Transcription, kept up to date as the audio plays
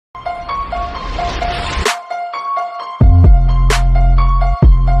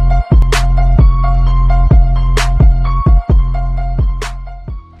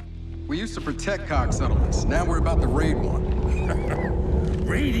Blackhawk settlements. Now we're about to raid one.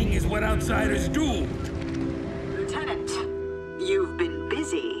 Raiding is what outsiders do. Lieutenant, you've been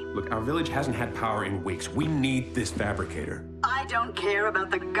busy. Look, our village hasn't had power in weeks. We need this fabricator. I don't care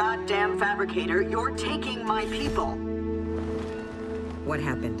about the goddamn fabricator. You're taking my people. What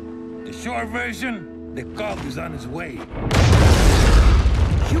happened? The short version, the cog is on its way.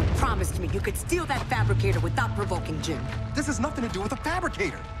 You promised me you could steal that fabricator without provoking Jin. This has nothing to do with a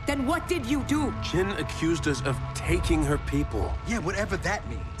fabricator. Then what did you do? Jin accused us of taking her people. Yeah, whatever that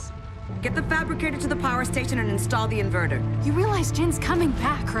means. Get the fabricator to the power station and install the inverter. You realize Jin's coming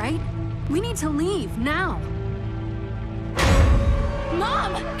back, right? We need to leave, now.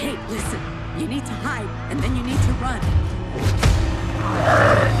 Mom! Hey, listen. You need to hide, and then you need to run.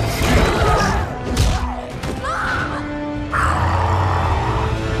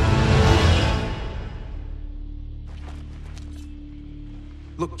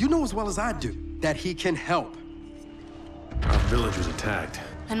 Look, you know as well as I do that he can help. Our village was attacked.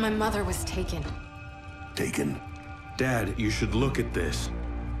 And my mother was taken. Taken? Dad, you should look at this.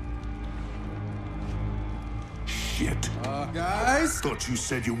 Shit. Guys? Thought you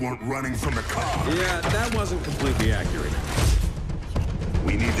said you weren't running from the car. Yeah, that wasn't completely accurate.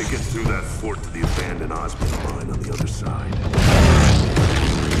 We need to get through that fort to the abandoned Osmond mine on the other side.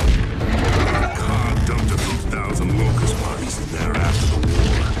 The car dumped a few thousand locust bodies in there after the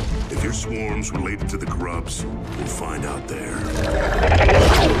war. If your swarm's related to the grubs, we'll find out there.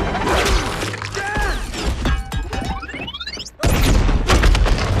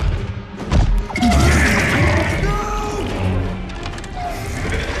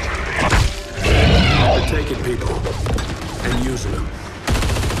 They're taking people and using them.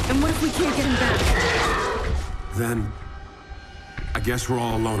 And what if we can't get him back? Then, I guess we're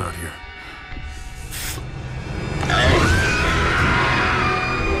all alone out here.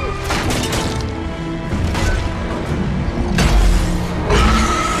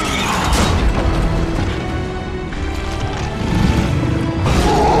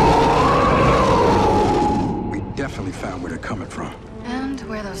 We definitely found where they're coming from. And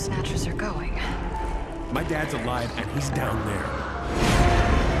where those snatchers are going. My dad's alive and he's down there.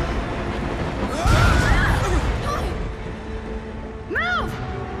 Move!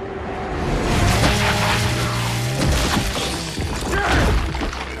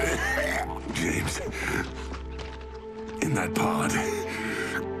 James, in that pod,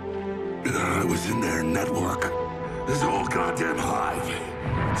 I was in their network. This whole goddamn hive.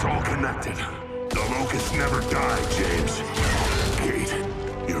 It's all connected. The locusts never die, James.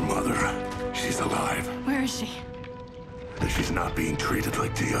 Kait, your mother, she's alive. Where is she? She's not being treated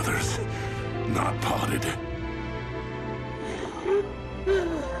like the others. Not potted.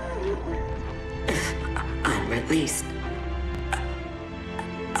 I'm released.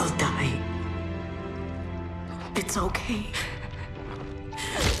 I'll die. It's okay.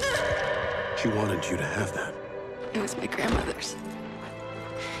 She wanted you to have that. It was my grandmother's.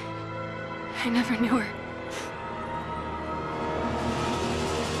 I never knew her.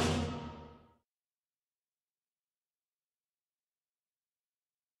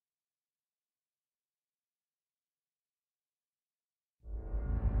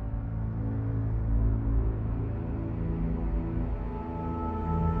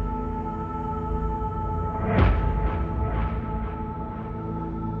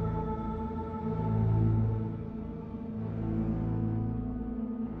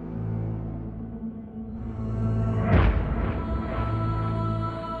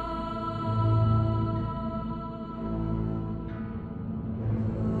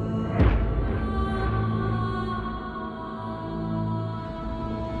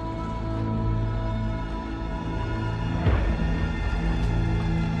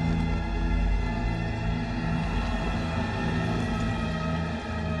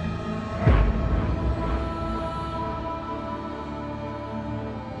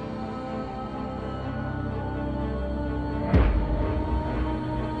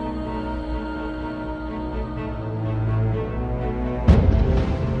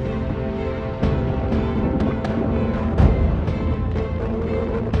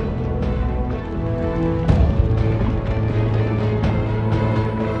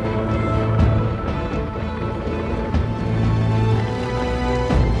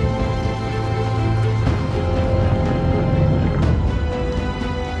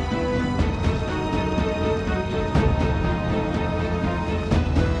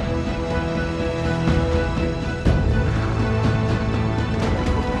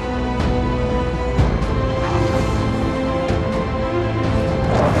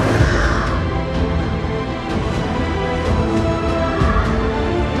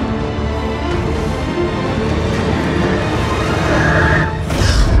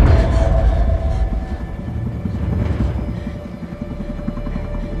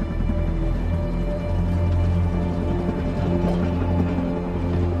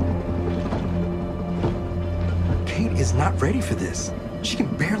 this? She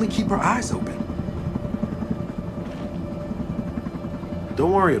can barely keep her eyes open.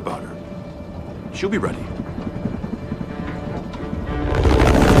 Don't worry about her. She'll be ready.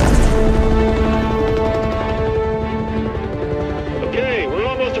 Okay, we're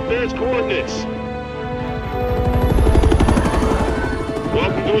almost at Baird's coordinates.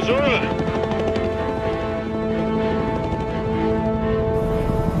 Welcome to Azura.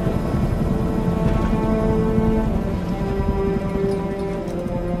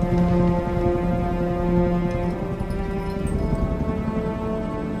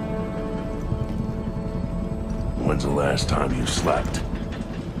 When's the last time you slept?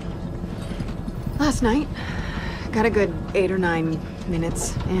 Last night. Got a good 8 or 9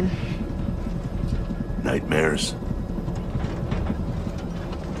 minutes in. Nightmares?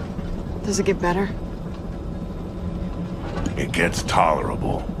 Does it get better? It gets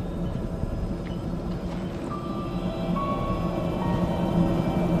tolerable.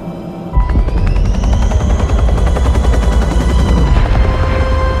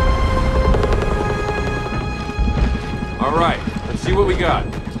 All right, let's see what we got.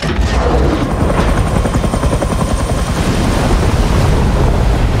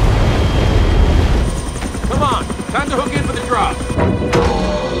 Come on, time to hook in for the drop.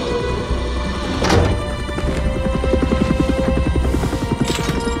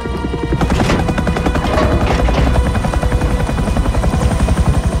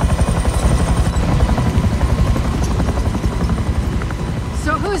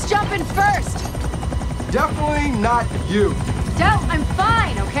 So who's jumping first? Definitely not you. Don't, I'm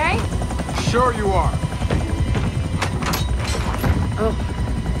fine, okay? Sure you are. Oh,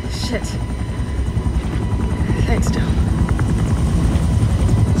 shit. Thanks, Del.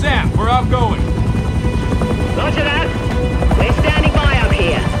 Sam, we're outgoing. Roger that. We're standing by up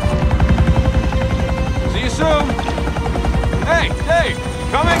here. See you soon. Hey, Dave,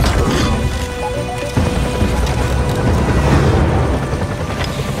 coming?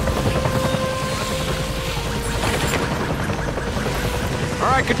 All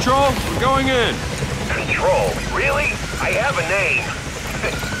right, Control, we're going in. Control? Really? I have a name.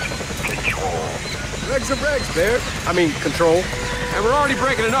 Control. Regs are regs, Baird. I mean, Control. And we're already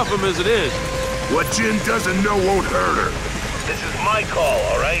breaking enough of them as it is. What Jin doesn't know won't hurt her. This is my call,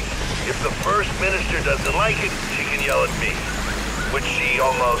 all right? If the First Minister doesn't like it, she can yell at me. Which she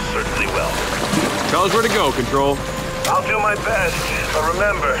almost certainly will. Tell us where to go, Control. I'll do my best. But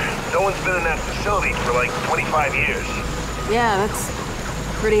remember, no one's been in that facility for like 25 years. Yeah, that's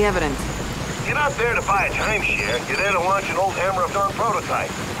pretty evident. You're not there to buy a timeshare. You're there to launch an old Hammer of Dawn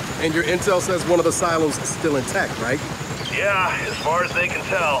prototype. And your intel says one of the silos is still intact, right? Yeah, as far as they can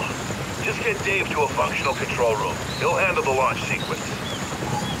tell. Just get Dave to a functional control room. He'll handle the launch sequence.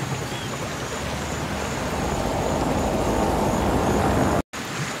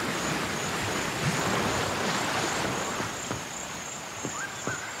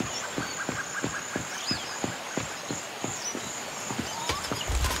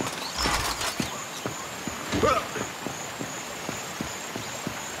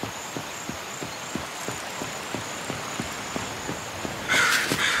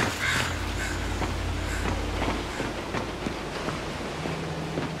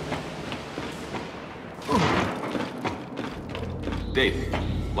 Dave,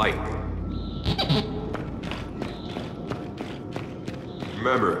 light.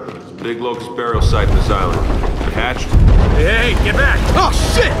 Remember, big locust burial site in this island. Hatched? Hey, get back! Oh,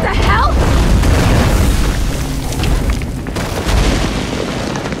 shit! The hell?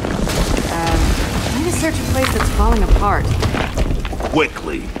 I need to search a place that's falling apart.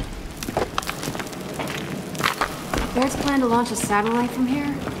 Quickly. Baird's plan to launch a satellite from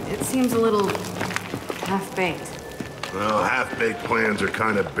here? It seems a little half-baked. Well, half-baked plans are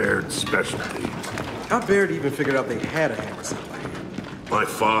kind of Baird's specialty. How'd Baird even figured out they had a hammer satellite? My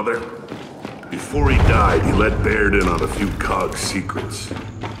father, before he died, he let Baird in on a few COG secrets.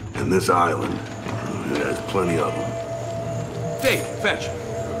 And this island, it has plenty of them. Dave, fetch.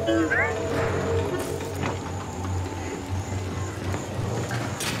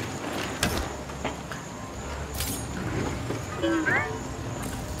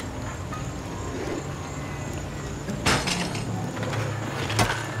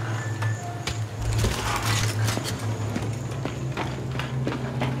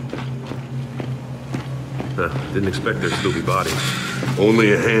 Didn't expect there'd still be bodies.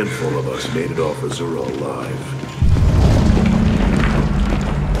 Only a handful of us made it off Azura alive.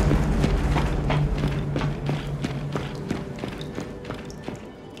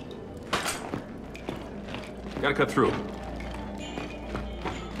 Gotta cut through.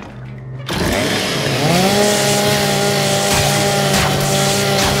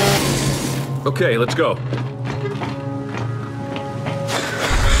 Okay, let's go.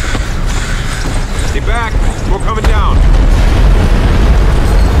 Stay back! We're coming down!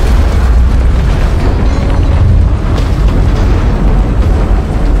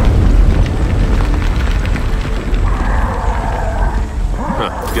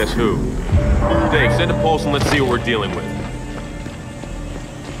 Huh, guess who? Dave, send a pulse and let's see what we're dealing with.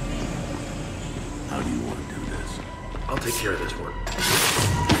 How do you want to do this? I'll take care of this one.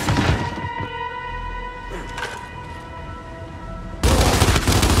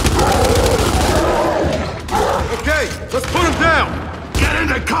 Okay, let's put him down! Get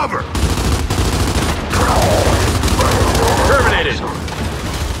into cover! Terminated!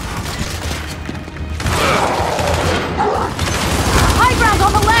 High ground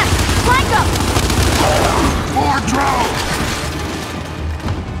on the left! Flank them! More drones!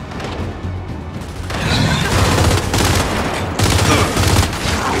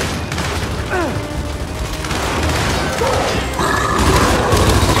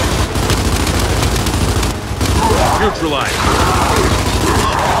 Neutralized.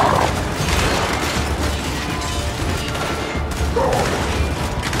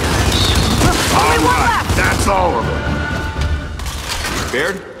 All right, that's all of them.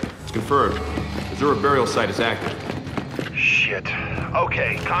 Baird? It's confirmed. Missouri burial site is active. Shit.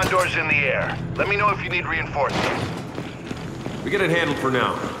 Okay, Condor's in the air. Let me know if you need reinforcements. We get it handled for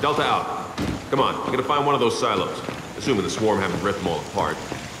now. Delta out. Come on, we gotta find one of those silos. Assuming the swarm haven't ripped them all apart.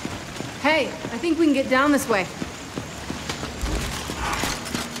 Hey, I think we can get down this way.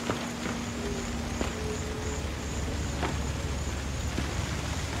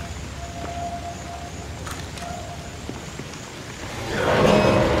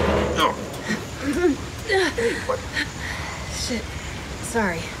 Shit.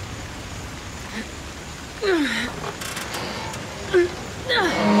 Sorry.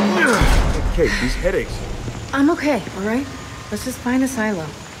 Kate, these headaches. I'm okay, all right? Let's just find a silo.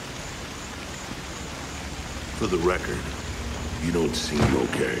 For the record, you don't seem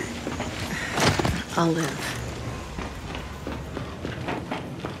okay. I'll live.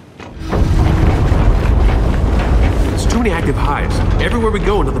 There's too many active hives. Everywhere we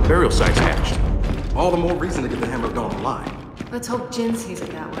go until the burial site's hatched. All the more reason to get the Hammer of Dawn alive. Let's hope Jin sees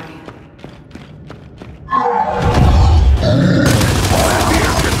it that way.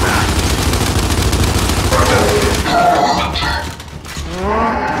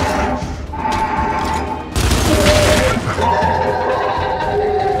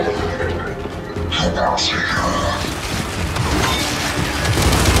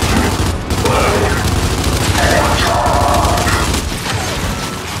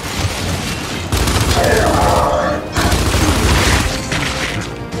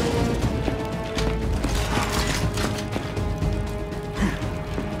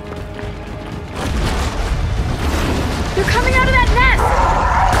 They're coming out of that nest!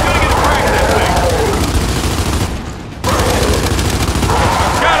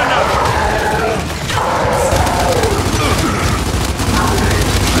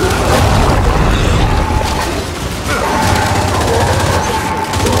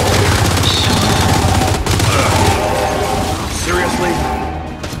 Seriously?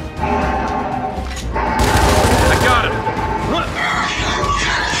 I got him!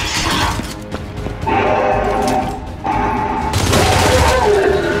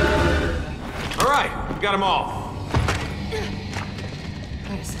 All right, we got them all.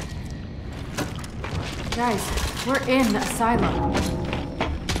 Wait a sec. Guys, we're in a silo.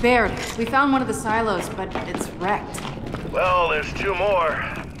 Baird, we found one of the silos, but it's wrecked. Well, there's two more.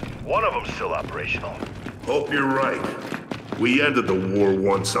 One of them's still operational. Hope you're right. We ended the war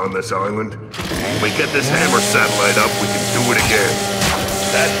once on this island. When we get this Hammer satellite up, we can do it again.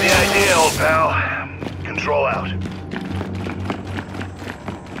 That's the idea, old pal. Control out.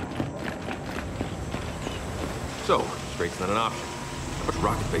 So, straight's not an option. How much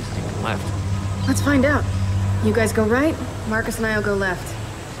rocket base is even left? Let's find out. You guys go right, Marcus and I'll go left.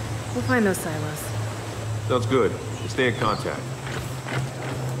 We'll find those silos. Sounds good. We'll stay in contact.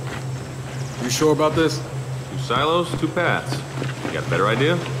 You sure about this? 2 silos, 2 paths. You got a better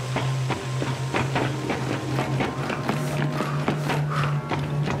idea?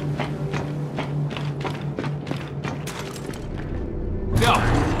 No!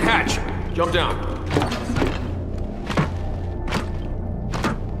 Hatch! Jump down.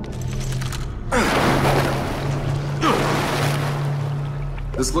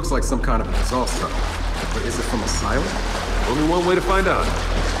 This looks like some kind of an exhaust tunnel. But is it from a silo? Only one way to find out.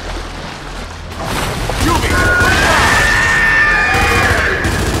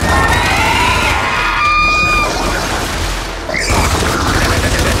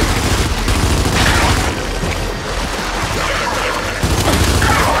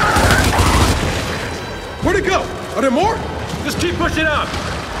 Listen up!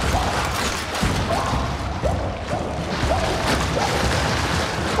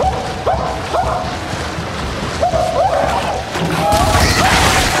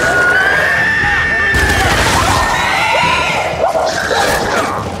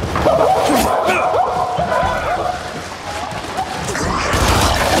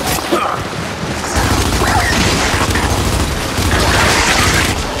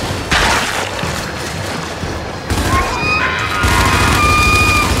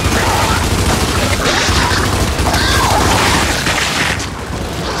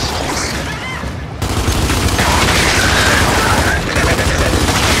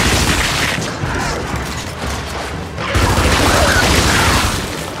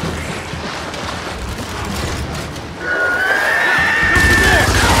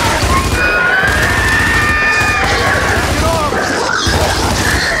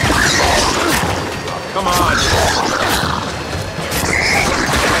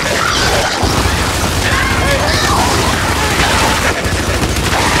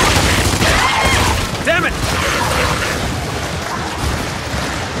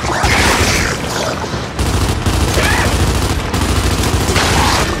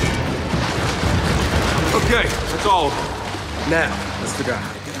 Okay, that's all of them. Now, let's figure out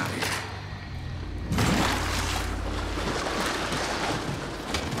how to get out of here.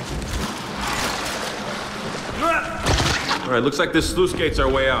 All right, looks like this sluice gate's our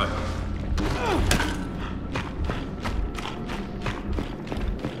way out.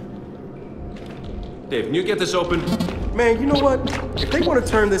 Dave, can you get this open? Man, you know what? If they want to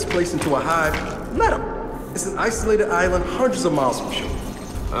turn this place into a hive, let them. It's an isolated island hundreds of miles from shore.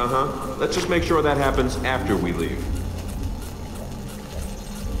 Uh-huh. Let's just make sure that happens after we leave.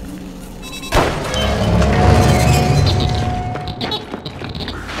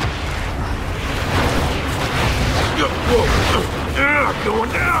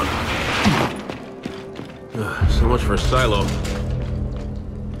 Going down! So much for a silo.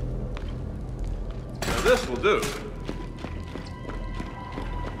 Now this will do.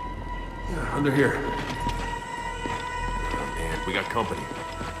 Yeah, under here. Oh, man, we got company.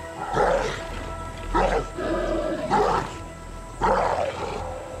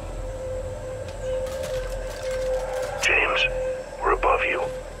 James, we're above you.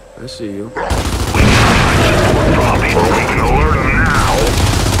 I see you. We're dropping. We can alert them now.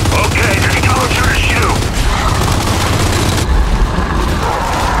 Okay, just tell us who to shoot.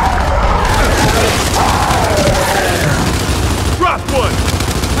 Drop one!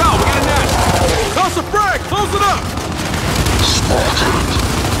 Now we get a net! Toss a frag! Close it up!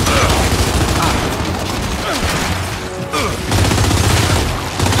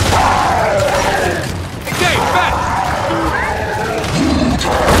 Okay, back!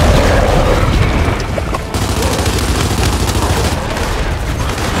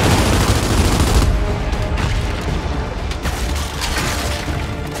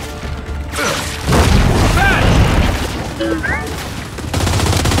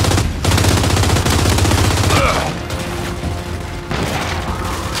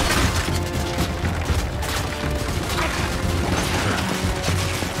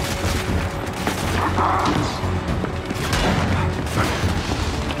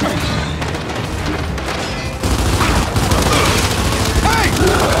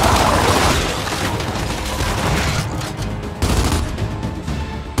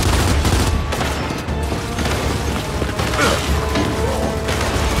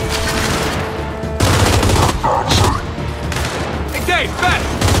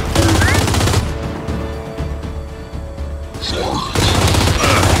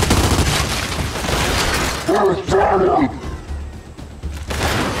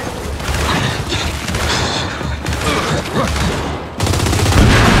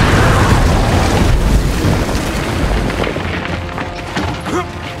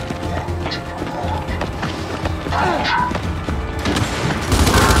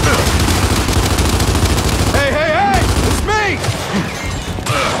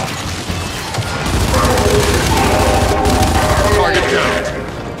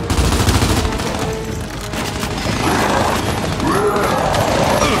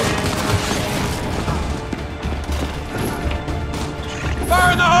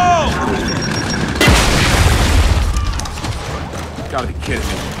 Gotta be kidding me.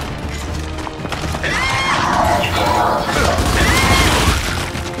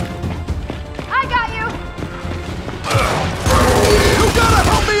 I got you! You gotta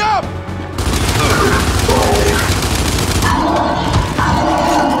help me up!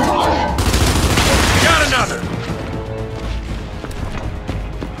 Got another!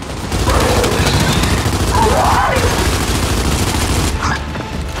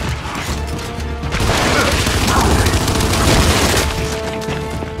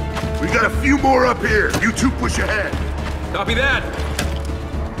 got a few more up here. You two push ahead. Copy that.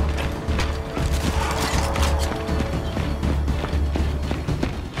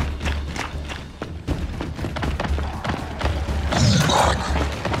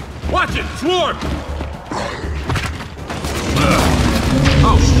 Watch it! Swarm!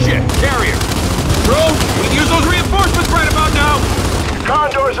 Oh shit! Carrier! Bro, we can use those reinforcements right about now!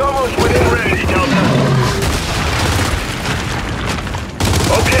 Condor's almost within range, Delta.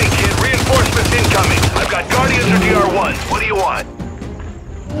 Okay, kid, reinforcements incoming. I've got Guardians or DR1. What do you want?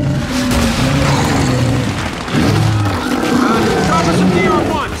 Drop us some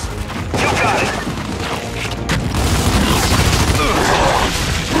DR1s! You got it.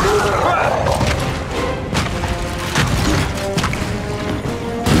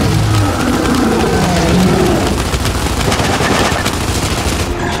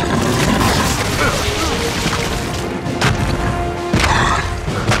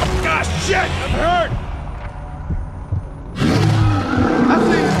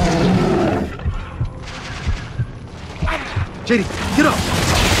 JD, get up!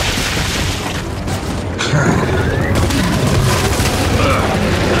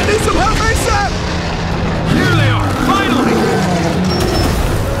 Need some help ASAP! Here they are! Finally!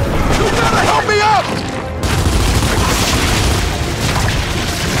 You gotta help me up!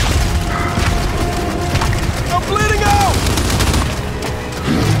 I'm bleeding out!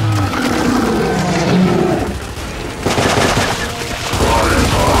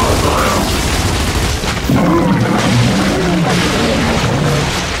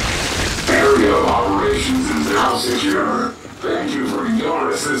 Area of operations is now secure. Thank you for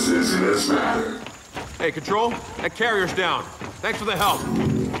your assistance in this matter. Hey, Control, that carrier's down. Thanks for the help.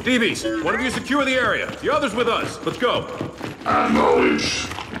 DBs, one of you secure the area. The other's with us. Let's go. Acknowledged.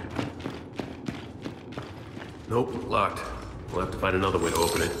 Nope, locked. We'll have to find another way to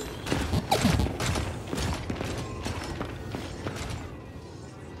open it.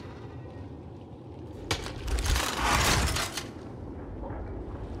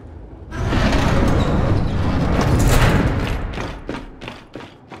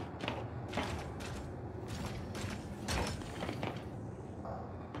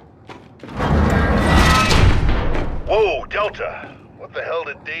 Whoa, Delta. What the hell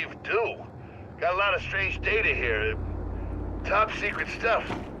did Dave do? Got a lot of strange data here. Top secret stuff.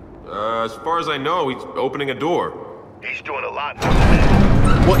 As far as I know, he's opening a door. He's doing a lot more than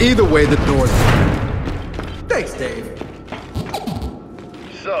that. Well, either way, the door's open. Thanks, Dave.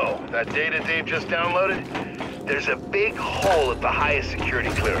 So, that data Dave just downloaded? There's a big hole at the highest security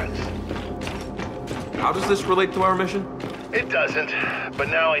clearance. How does this relate to our mission? It doesn't, but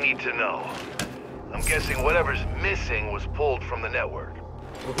now I need to know. I'm guessing whatever's missing was pulled from the network.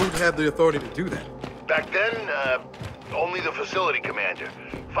 Well, who'd have the authority to do that? Back then, only the facility commander.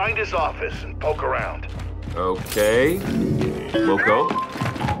 Find his office and poke around. Okay. We'll go.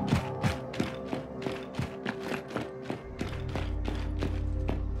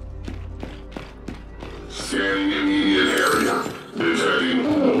 Scanning immediate area. Detecting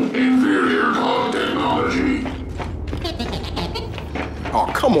all inferior comm technology. Oh,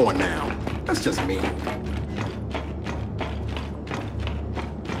 come on now. That's just me.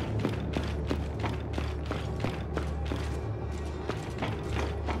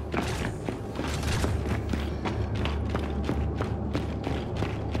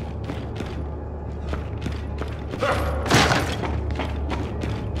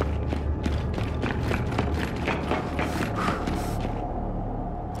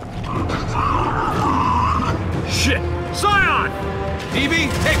 Shit! Scion! DB,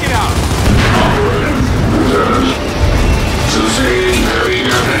 take it out! Sustain heavy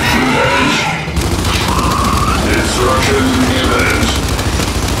damage. Destruction imminent.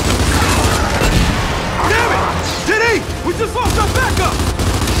 Damn it! Diddy! We just lost our backup!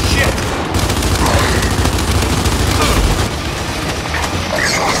 Shit!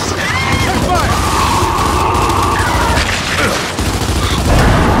 Check fire!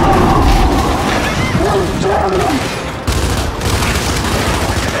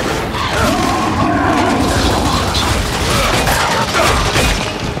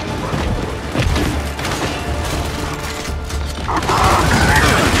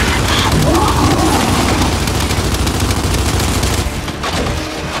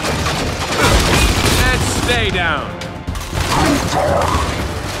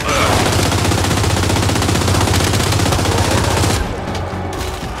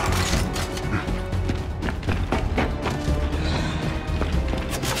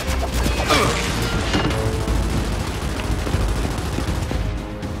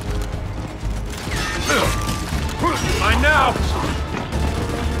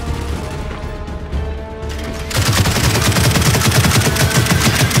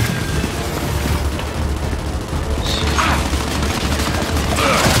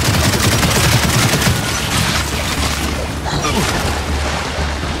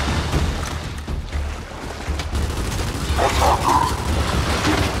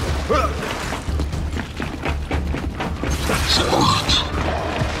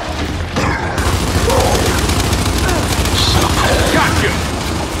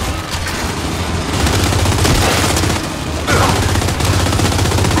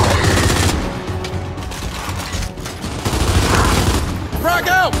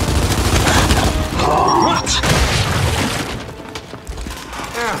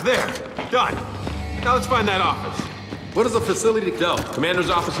 Ah, there. Done. Now let's find that office. What is the facility? Del, commander's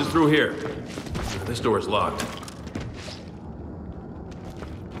office is through here. This door is locked.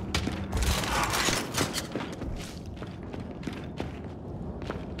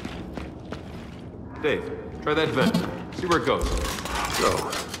 Dave, try that vent. See where it goes.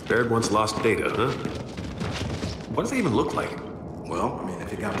 So, Baird once lost data, huh? What does it even look like? Well, I mean,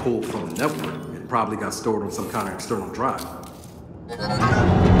 if it got pulled from the network, it probably got stored on some kind of external drive.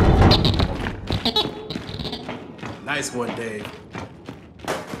 Nice one, Dave.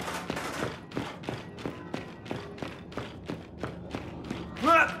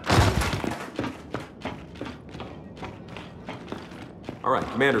 All right,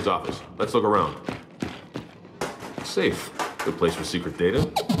 commander's office. Let's look around. Safe. Good place for secret data.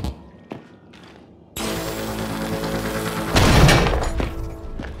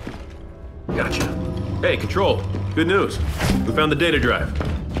 Gotcha. Hey, Control. Good news. We found the data drive.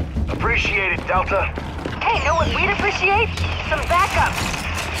 Appreciate it, Delta. Hey, know what we'd appreciate? Some backup.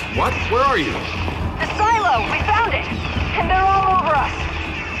 What? Where are you? The silo! We found it! And they're all over us!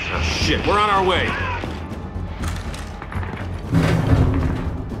 Oh, shit. We're on our way.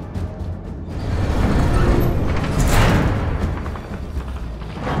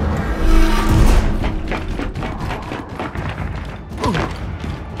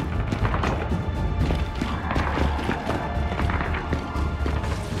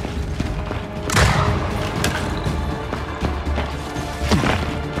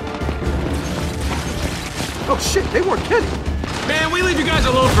 Oh shit, they weren't kidding. Man, we leave you guys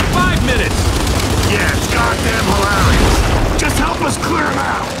alone for 5 minutes. Yeah, it's goddamn hilarious. Just help us clear them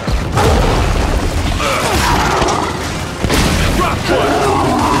out. Drop one.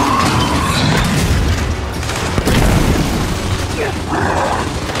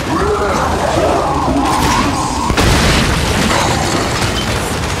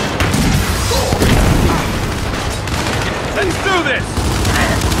 Let's do this.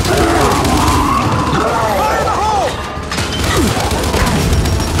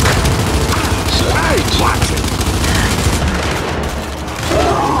 Watch it!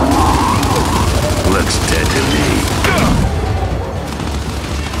 Looks dead to me.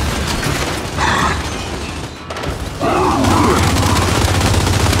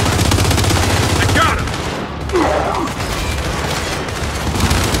 I got him!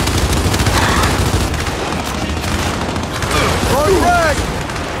 Throwing frag!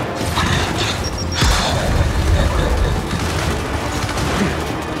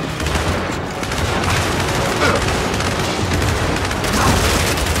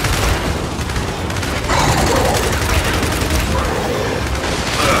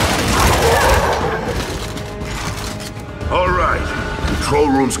 Control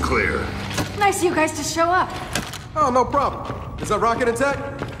room's clear. Nice of you guys to show up. Oh, no problem. Is that rocket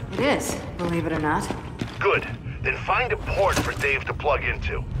intact? It is, believe it or not. Good. Then find a port for Dave to plug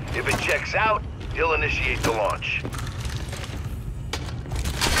into. If it checks out, he'll initiate the launch.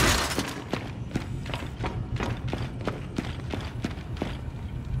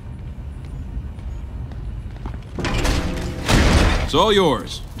 It's all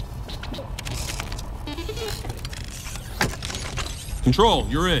yours. Control,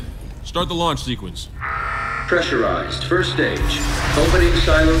 you're in. Start the launch sequence. Pressurized. First stage. Opening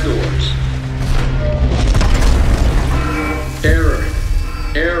silo doors. Error.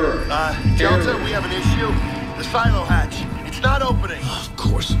 Error. Delta, Error. we have an issue. The silo hatch. It's not opening. Of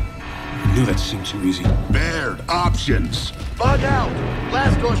course. I knew that seemed too easy. Baird, options. Bug out.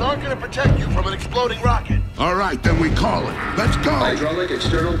 Blast doors aren't going to protect you from an exploding rocket. All right, then we call it. Let's go. Hydraulic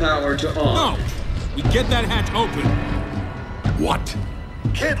external power to on. No! We get that hatch open. What?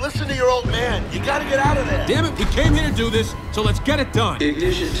 Kid, listen to your old man. You gotta get out of there. Damn it, we came here to do this, so let's get it done.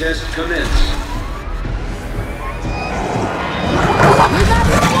 Ignition test commence.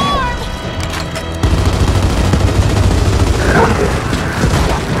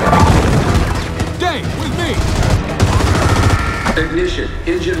 Dave, with me. Ignition.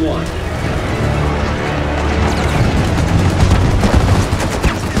 Engine 1.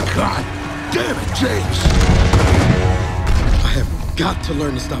 God damn it, James. I have got to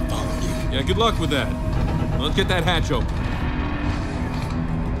learn to stop following you. Yeah, good luck with that. Let's get that hatch open.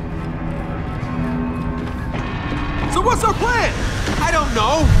 So what's our plan? I don't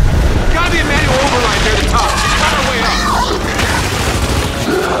know. Gotta be a manual override near the top. Find our way up.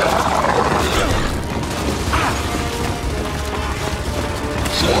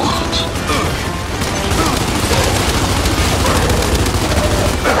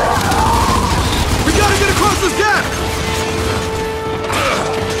 We gotta get across this gap!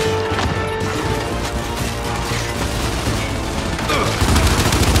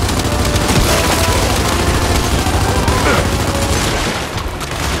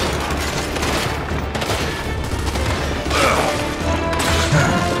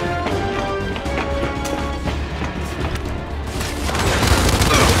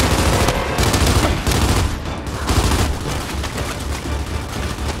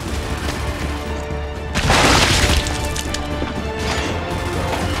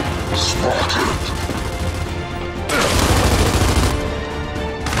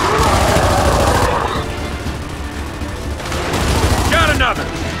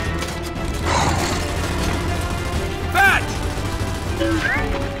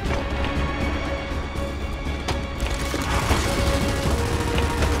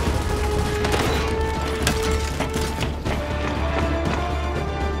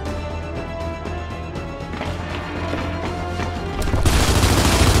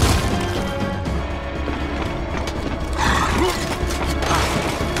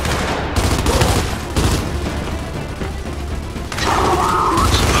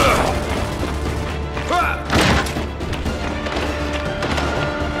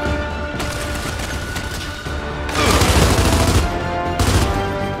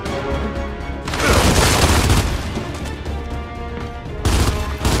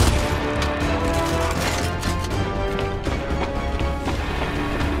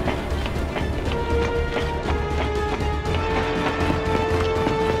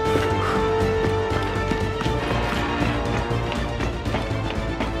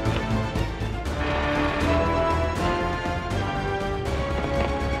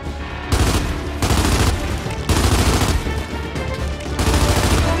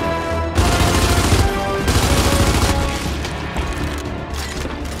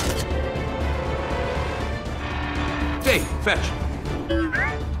 Fetch.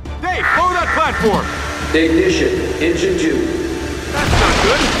 Dave, blow that platform! Ignition, engine 2. That's not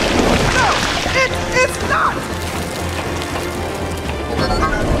good! No! It's not!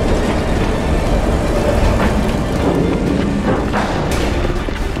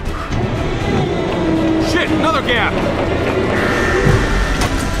 Shit, another gap!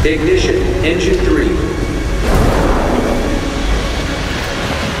 Ignition, engine 3.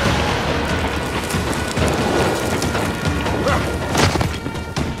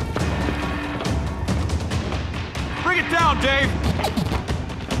 Bring it down, Dave!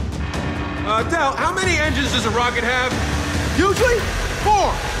 Del, how many engines does a rocket have? Usually,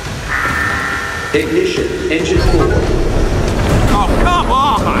 4. Ignition, engine 4. Oh, come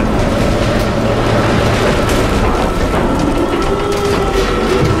on!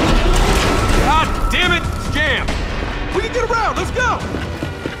 God damn it! It's jammed! We can get around, let's go!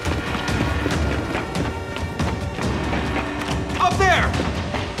 Up there!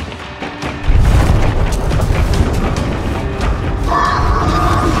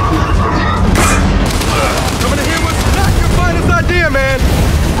 Coming in here was not your finest idea, man!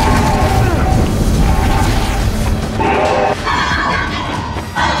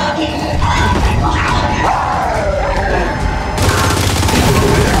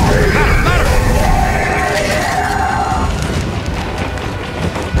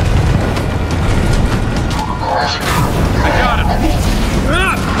 I got it!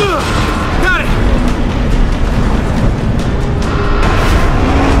 Got it!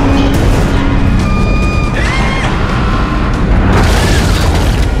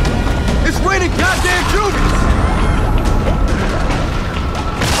 It's raining goddamn juvies!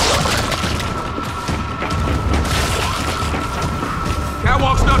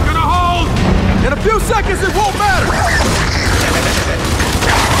 Catwalk's not gonna hold! In a few seconds, it won't matter!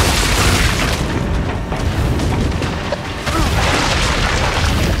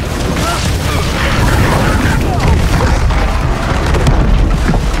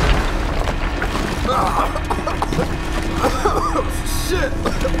 Shit!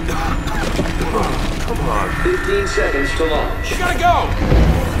 Come on. 15 seconds to launch. You gotta go!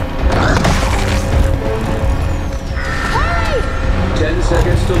 10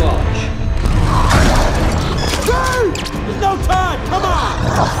 seconds to launch. There's no time! Come on!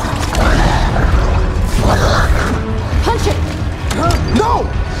 Punch it! No!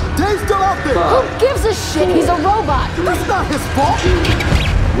 Dave's still out there! Who gives a shit? He's a robot! That's not his fault!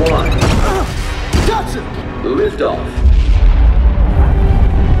 1. Gotcha! Lift off.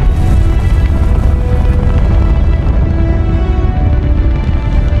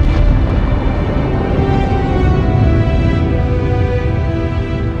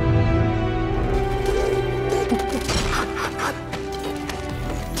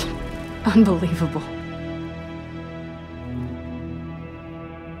 Unbelievable.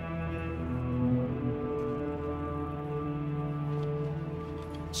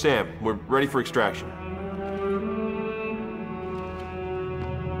 Sam, we're ready for extraction.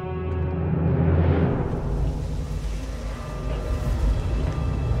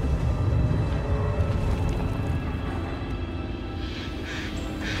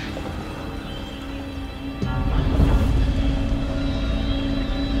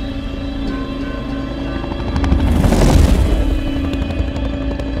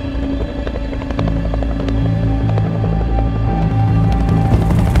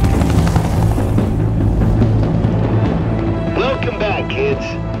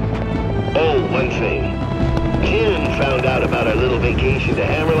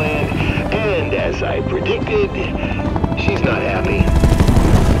 She's not happy.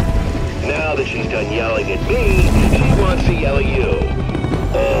 Now that she's done yelling at me, she wants to yell at you.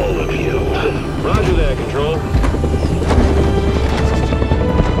 All of you. Roger that, Control.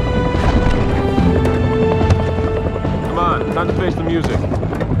 Come on, time to face the music.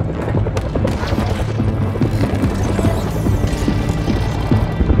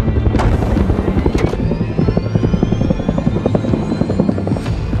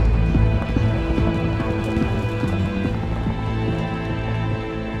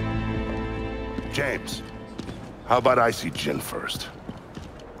 James, how about I see Jin first?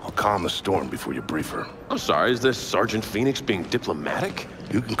 I'll calm the storm before you brief her. I'm sorry, is this Sergeant Phoenix being diplomatic?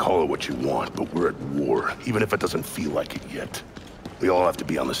 You can call it what you want, but we're at war, even if it doesn't feel like it yet. We all have to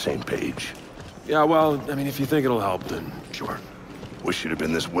be on the same page. Yeah, well, I mean, if you think it'll help, then sure. Wish you'd have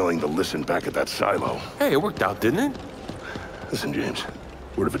been this willing to listen back at that silo. Hey, it worked out, didn't it? Listen, James,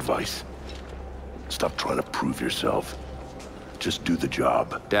 word of advice. Stop trying to prove yourself. Just do the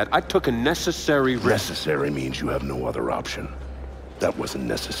job. Dad, I took a necessary risk. Necessary means you have no other option. That wasn't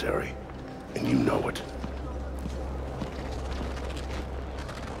necessary, and you know it.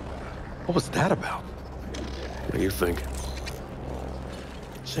 What was that about? What do you think?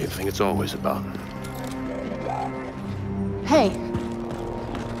 Same thing it's always about. Hey.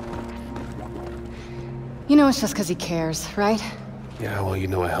 You know it's just because he cares, right? Yeah, well, you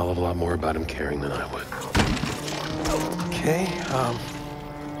know a hell of a lot more about him caring than I would. Okay,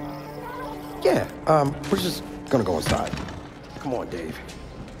 we're just gonna go inside. Come on, Dave.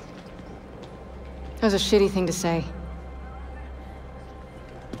 That was a shitty thing to say.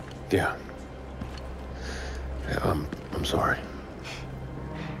 Yeah. I'm sorry.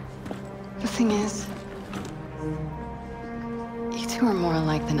 The thing is, you two are more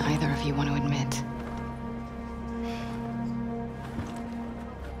alike than either of you want to admit.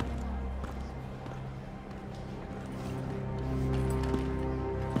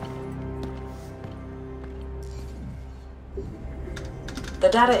 The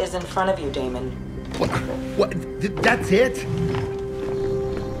data is in front of you, Damon. What? That's it?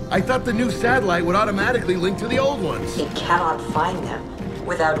 I thought the new satellite would automatically link to the old ones. It cannot find them.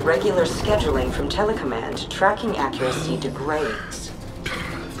 Without regular scheduling from telecommand, tracking accuracy degrades.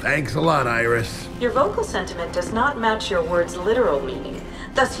 Thanks a lot, Iris. Your vocal sentiment does not match your words' literal meaning.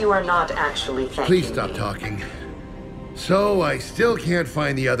 Thus, you are not actually thanking Please stop talking. So, I still can't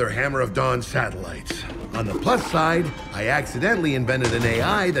find the other Hammer of Dawn satellites. On the plus side, I accidentally invented an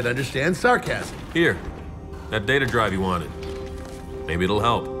AI that understands sarcasm. Here, that data drive you wanted. Maybe it'll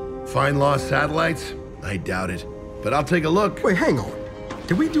help. Find lost satellites? I doubt it. But I'll take a look. Wait, hang on.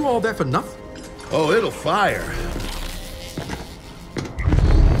 Did we do all that for nothing? Oh, it'll fire.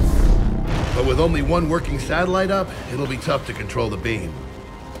 But with only one working satellite up, it'll be tough to control the beam.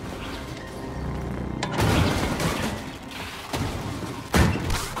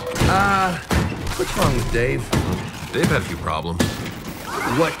 What's wrong with Dave? Dave had a few problems.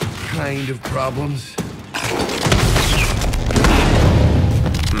 What kind of problems?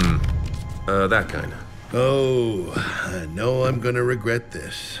 That kind of. Oh, I know I'm gonna regret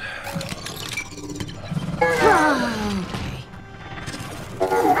this.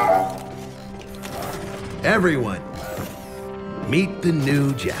 Everyone, meet the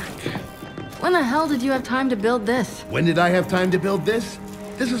new Jack. When the hell did you have time to build this? When did I have time to build this?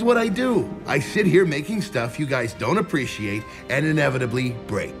 This is what I do. I sit here making stuff you guys don't appreciate and inevitably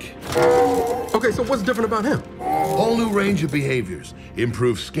break. Okay, so what's different about him? Whole new range of behaviors.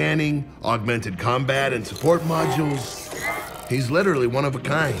 Improved scanning, augmented combat, and support modules. He's literally one of a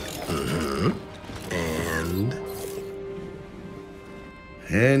kind.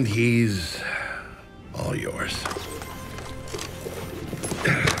 And he's all yours.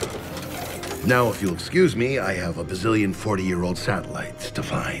 Now, if you'll excuse me, I have a bazillion 40-year-old satellites to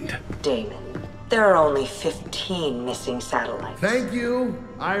find. Damon, there are only 15 missing satellites. Thank you,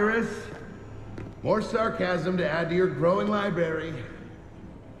 Iris. More sarcasm to add to your growing library.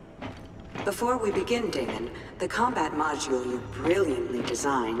 Before we begin, Damon, the combat module you brilliantly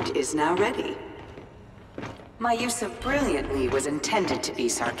designed is now ready. My use of brilliantly was intended to be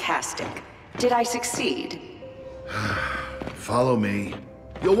sarcastic. Did I succeed? Follow me.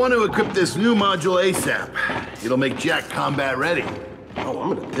 You'll want to equip this new module ASAP. It'll make Jack combat ready. Oh,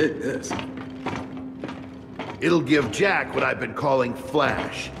 I'm gonna dig this. It'll give Jack what I've been calling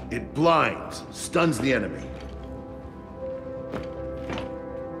flash. It blinds, stuns the enemy.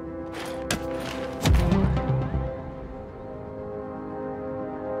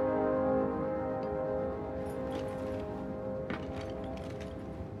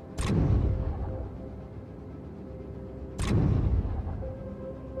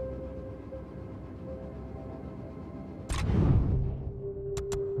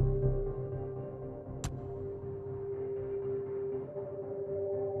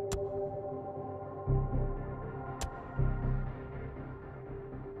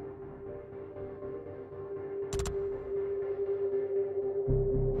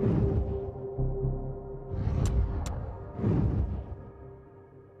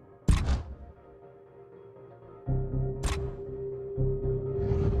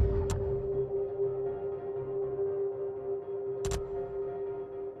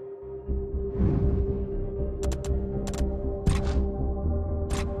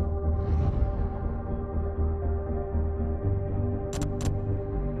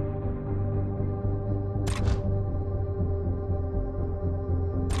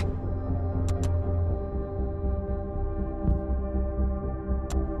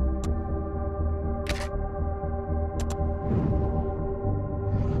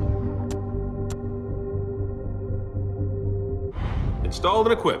 Installed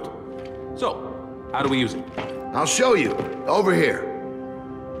and equipped. So, how do we use it? I'll show you. Over here.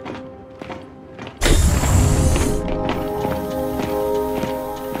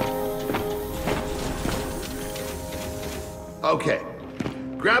 Okay.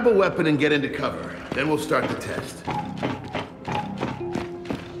 Grab a weapon and get into cover. Then we'll start the test.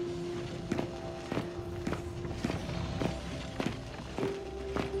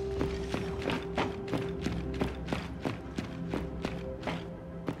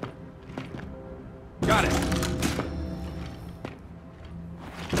 Got it.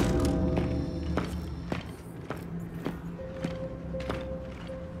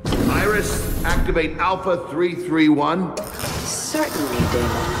 Iris, activate Alpha 331. Certainly,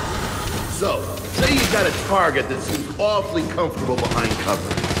 Damon. So, say you got a target that seems awfully comfortable behind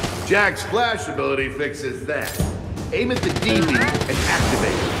cover. Jack's flash ability fixes that. Aim at the DB and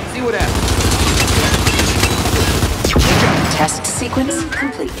activate it. See what happens. Test sequence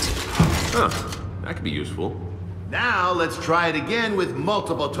complete. Huh. That could be useful. Now, let's try it again with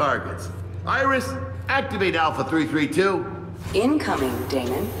multiple targets. Iris, activate Alpha 332. Incoming,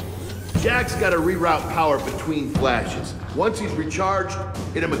 Damon. Jack's got to reroute power between flashes. Once he's recharged,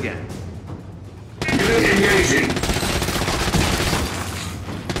 hit him again. Engaging.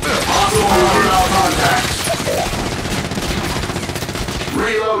 Possible contact.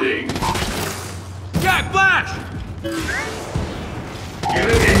 Reloading. Jack, flash!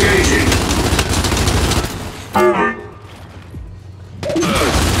 Engaging.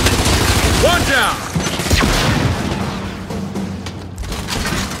 One down!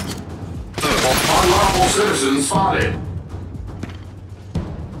 Unlawful citizen spotted.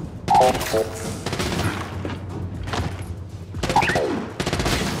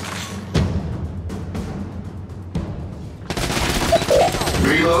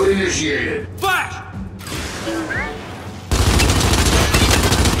 Reload initiated. Flash!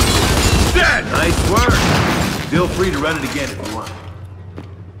 Dead! Nice work. Feel free to run it again if you want.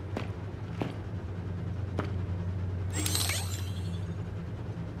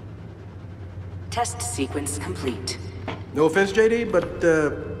 Test sequence complete. No offense, JD, but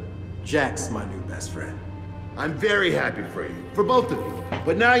Jack's my new best friend. I'm very happy for you, for both of you.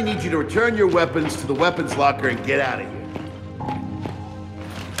 But now I need you to return your weapons to the weapons locker and get out of here.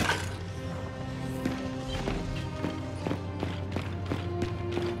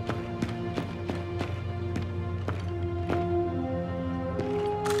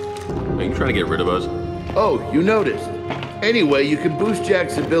 Are you trying to get rid of us? Oh, you noticed. Anyway, you can boost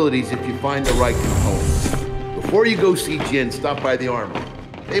Jack's abilities if you find the right components. Before you go see Jin, stop by the armory.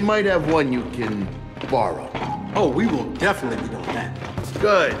 They might have one you can borrow. Oh, we will definitely be doing that.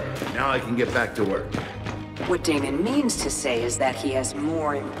 Good. Now I can get back to work. What Damon means to say is that he has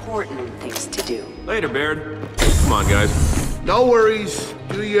more important things to do. Later, Baird. Come on, guys. No worries.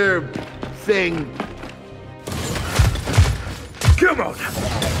 Do your thing. Come on!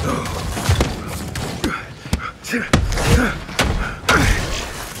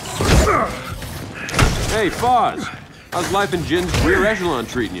 Hey, Foz. How's life in Jin's rear echelon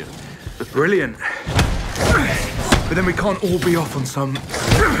treating you? Brilliant. But then we can't all be off on some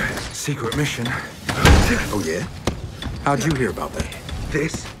secret mission. Oh, yeah? How'd you hear about that?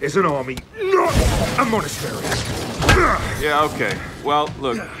 This is an army, not a monastery. Yeah, okay. Well,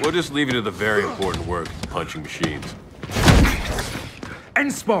 look, we'll just leave you to the very important work of punching machines.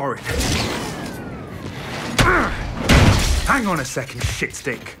 And sparring. Hang on a second,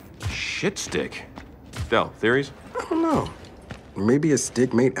 shitstick. Shitstick? Del, theories? I don't know. Maybe a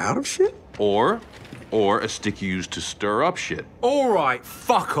stick made out of shit? Or a stick used to stir up shit. All right,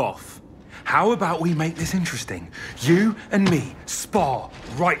 fuck off. How about we make this interesting? You and me spar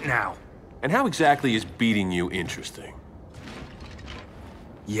right now. And how exactly is beating you interesting?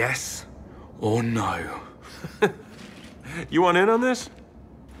 Yes or no? You want in on this?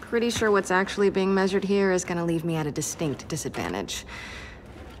 Pretty sure what's actually being measured here is gonna leave me at a distinct disadvantage.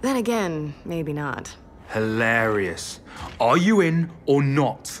 Then again, maybe not. Hilarious. Are you in or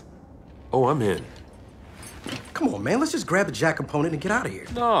not? Oh, I'm in. Come on, man. Let's just grab the Jack component and get out of here.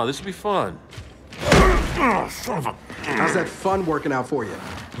 No, this will be fun. Oh, son of a... How's that fun working out for you?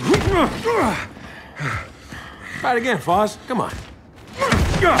 Try it again, Foz. Come on.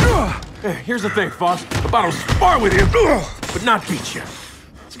 Hey, here's the thing, Foz. The bottles spar with you, but not beat you.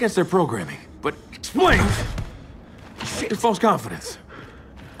 It's against their programming, but explains your false confidence.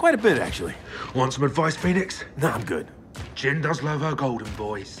 Quite a bit, actually. Want some advice, Phoenix? Nah, I'm good. Jin does love her golden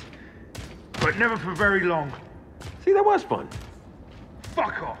boys. But never for very long. See, that was fun.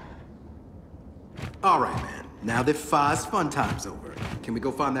 Fuck off. All right, man. Now that Foz fun time's over, can we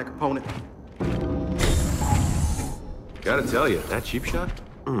go find that component? Gotta tell you, that cheap shot?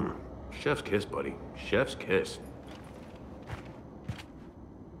 Chef's kiss, buddy. Chef's kiss.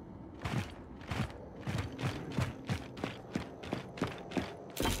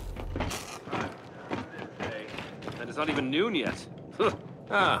 not even noon yet.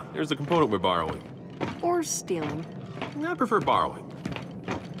 Ah, here's the component we're borrowing. Or stealing. I prefer borrowing.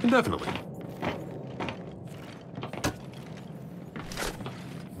 Indefinitely.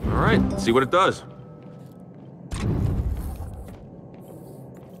 All right, let's see what it does.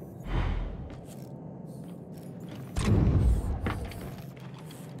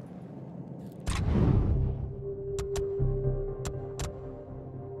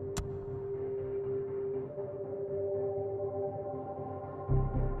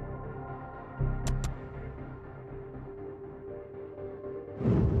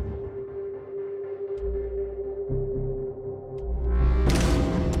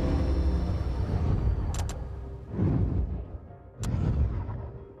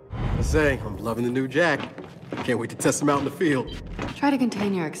 Say, I'm loving the new Jack. Can't wait to test him out in the field. Try to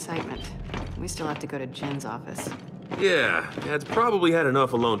contain your excitement. We still have to go to Jen's office. Yeah, Dad's probably had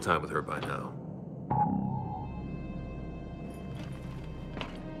enough alone time with her by now.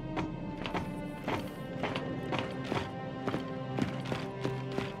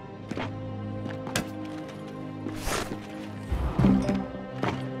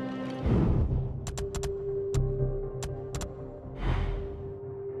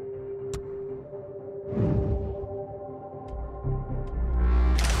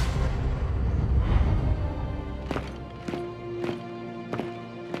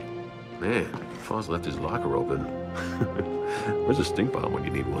 Man, Foz left his locker open. Where's a stink bomb when you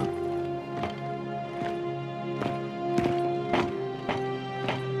need one?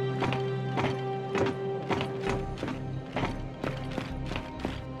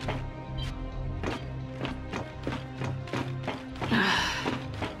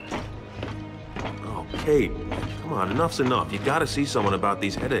 Oh, Kate, come on, enough's enough. You gotta see someone about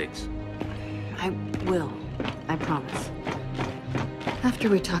these headaches. I will. I promise. After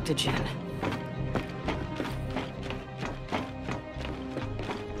we talk to Jen.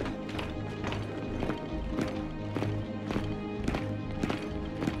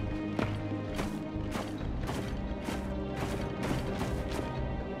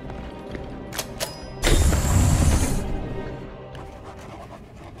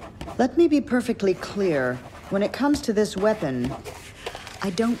 Let me be perfectly clear. When it comes to this weapon,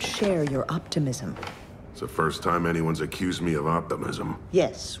 I don't share your optimism. It's the first time anyone's accused me of optimism.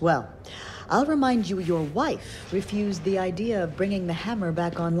 Yes, well, I'll remind you your wife refused the idea of bringing the hammer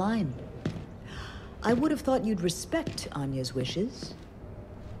back online. I would have thought you'd respect Anya's wishes.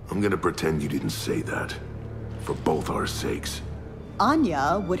 I'm gonna pretend you didn't say that. For both our sakes.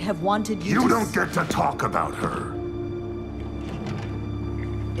 Anya would have wanted you You to... don't get to talk about her!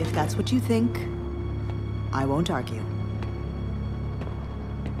 If that's what you think, I won't argue.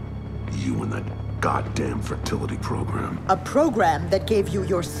 You and that goddamn fertility program. A program that gave you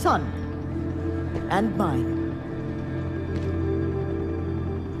your son. And mine.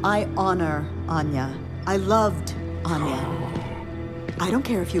 I honor Anya. I loved Anya. I don't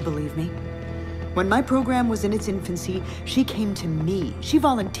care if you believe me. When my program was in its infancy, she came to me. She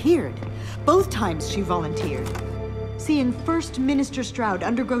volunteered. Both times she volunteered. Seeing First Minister Stroud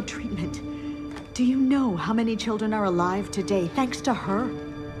undergo treatment. Do you know how many children are alive today thanks to her?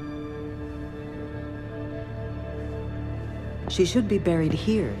 She should be buried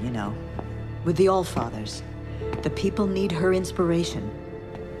here, you know, with the Allfathers. The people need her inspiration.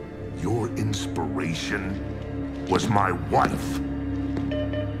 Your inspiration was my wife.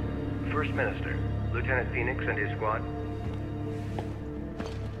 First Minister, Lieutenant Phoenix and his squad.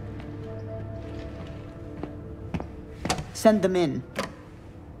 Send them in.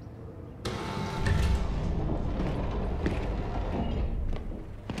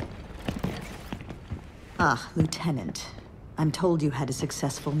 Ah, Lieutenant. I'm told you had a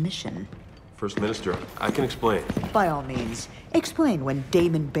successful mission. First Minister, I can explain. By all means. Explain when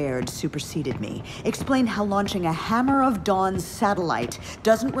Damon Baird superseded me. Explain how launching a Hammer of Dawn satellite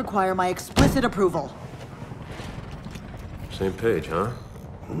doesn't require my explicit approval. Same page, huh?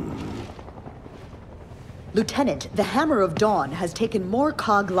 Lieutenant, the Hammer of Dawn has taken more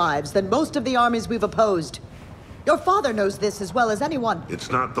COG lives than most of the armies we've opposed. Your father knows this as well as anyone.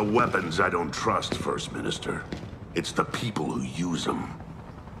 It's not the weapons I don't trust, First Minister. It's the people who use them.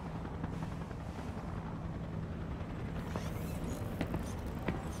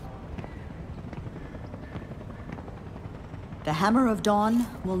 The Hammer of Dawn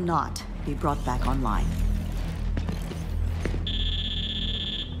will not be brought back online.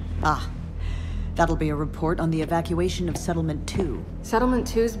 Ah, that'll be a report on the evacuation of Settlement 2. Settlement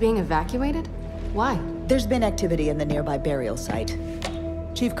 2's being evacuated? Why? There's been activity in the nearby burial site.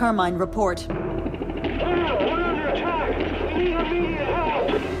 Chief Carmine, report. We're under attack! We need immediate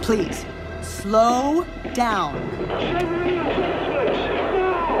help! Please, slow down.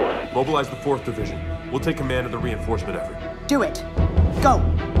 Mobilize the 4th Division. We'll take command of the reinforcement effort. Do it. Go.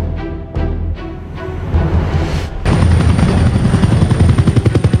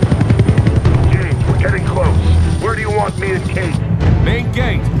 James, we're getting close. Where do you want me and Kate? Main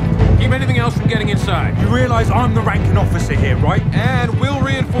gate. Keep anything else from getting inside. You realize I'm the ranking officer here, right? And we'll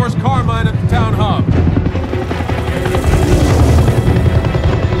reinforce Carmine at the town hub.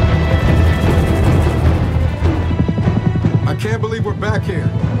 I can't believe we're back here.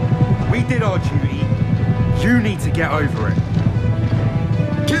 We did our duty. You need to get over it.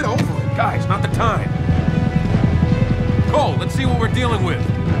 Get over it? Guys, not the time. Cole, let's see what we're dealing with.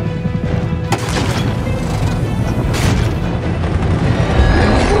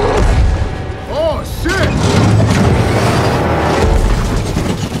 Oh, shit!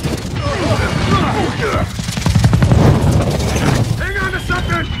 Hang on to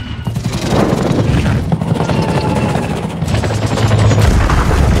something!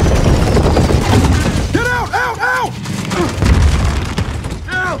 Get out! Out! Out!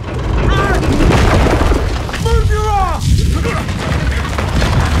 Out! Run! Move your off!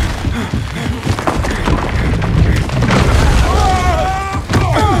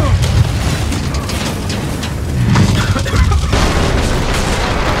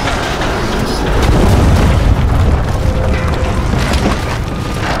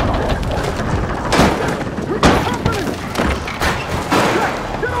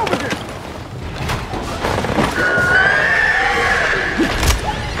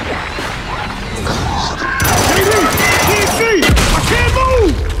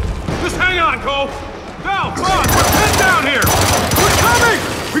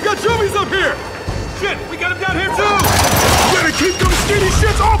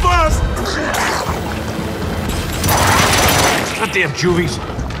 Goddamn juvies.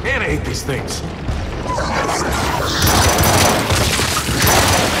 Man, I hate these things.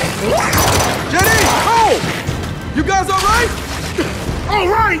 Jenny! Oh! You guys all right? All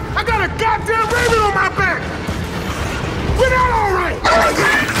right! I got a goddamn raven on my back! We're not all right!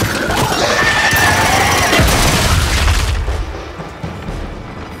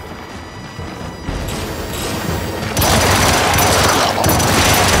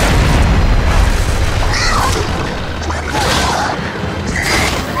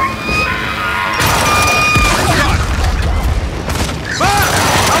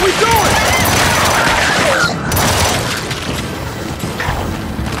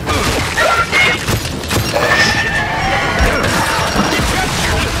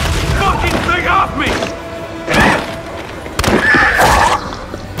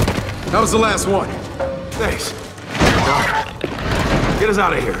 That was the last one. Thanks. Now, get us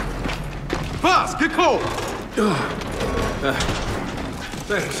out of here. Boss, get cold!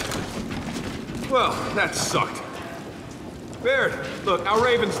 Thanks. Well, that sucked. Baird, look, our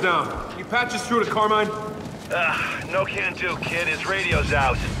Raven's down. You patch us through to Carmine? No can do, kid. His radio's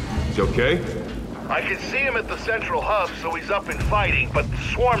out. He's okay? I can see him at the central hub, so he's up and fighting, but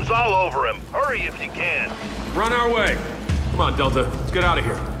swarm's all over him. Hurry if you can. We're on our way. Come on, Delta. Let's get out of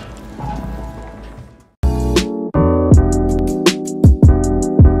here.